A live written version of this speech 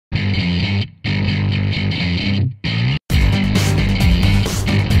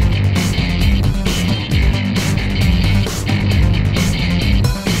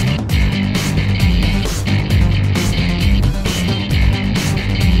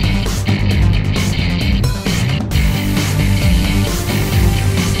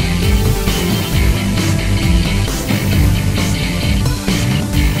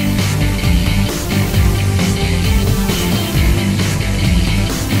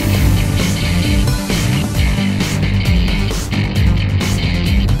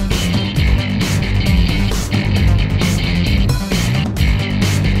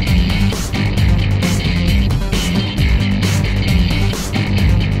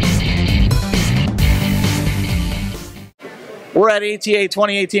We're at ATA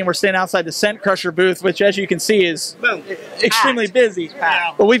 2018. We're standing outside the Scent Crusher booth, which, as you can see, is extremely busy.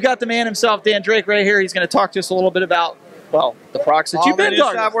 But we've got the man himself, Dan Drake, right here. He's going to talk to us a little bit about, well, the products that you've been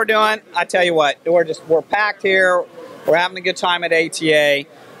talking about. We're doing. I tell you what, we're packed here. We're having a good time at ATA.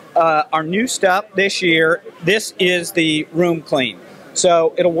 Our new stuff this year, this is the room clean.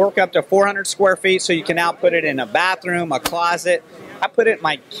 So it'll work up to 400 square feet, so you can now put it in a bathroom, a closet. I put it in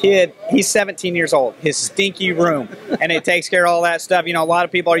my kid, he's 17 years old, his stinky room, and it takes care of all that stuff. You know, a lot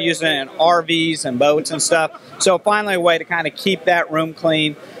of people are using it in RVs and boats and stuff. So finally a way to kind of keep that room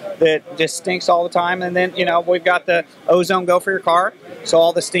clean that just stinks all the time. And then, you know, we've got the Ozone Go for your car. So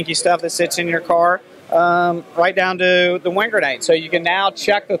all the stinky stuff that sits in your car, right down to the wind grenade. So you can now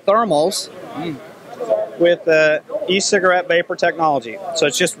check the thermals with e-cigarette vapor technology. So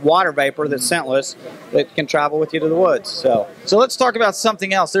it's just water vapor that's scentless that can travel with you to the woods. So let's talk about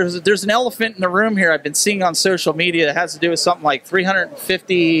something else. There's an elephant in the room here I've been seeing on social media that has to do with something like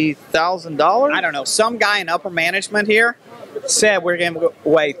 $350,000. I don't know. Some guy in upper management here said we're giving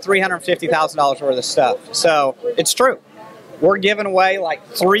away $350,000 worth of stuff. So it's true. We're giving away like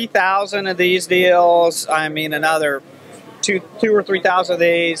 3,000 of these deals. I mean, another two or 3,000 of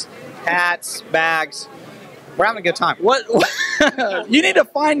these. Hats, bags. We're having a good time. What? You need to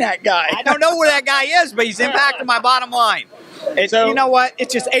find that guy. I don't know where that guy is, but he's impacting my bottom line. You know what?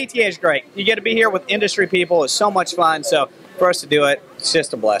 It's just ATA is great. You get to be here with industry people. It's so much fun. So for us to do it, it's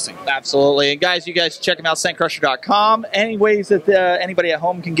just a blessing. Absolutely. And guys, you guys check them out, scentcrusher.com. Any ways that anybody at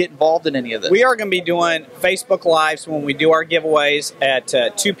home can get involved in any of this? We are going to be doing Facebook Lives when we do our giveaways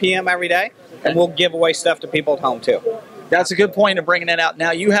at 2 p.m. every day. And we'll give away stuff to people at home, too. That's a good point of bringing it out.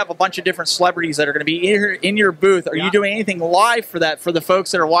 Now, you have a bunch of different celebrities that are going to be here in your booth. Are you doing anything live for that, for the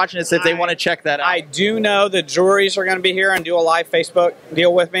folks that are watching this, if they want to check that out? I do know the juries are going to be here and do a live Facebook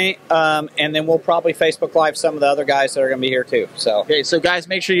deal with me. And then we'll probably Facebook Live some of the other guys that are going to be here, too. Okay, so guys,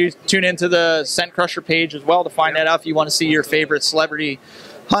 make sure you tune into the Scent Crusher page as well to find that out if you want to see your favorite celebrity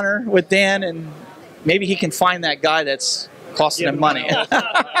hunter with Dan. And maybe he can find that guy that's costing him money.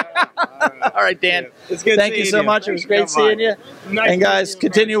 All right, Dan. It's good. Thank you so much. It was great seeing you. And guys,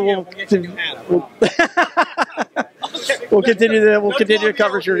 continue. We'll continue the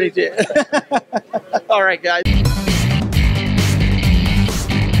coverage. All right, guys.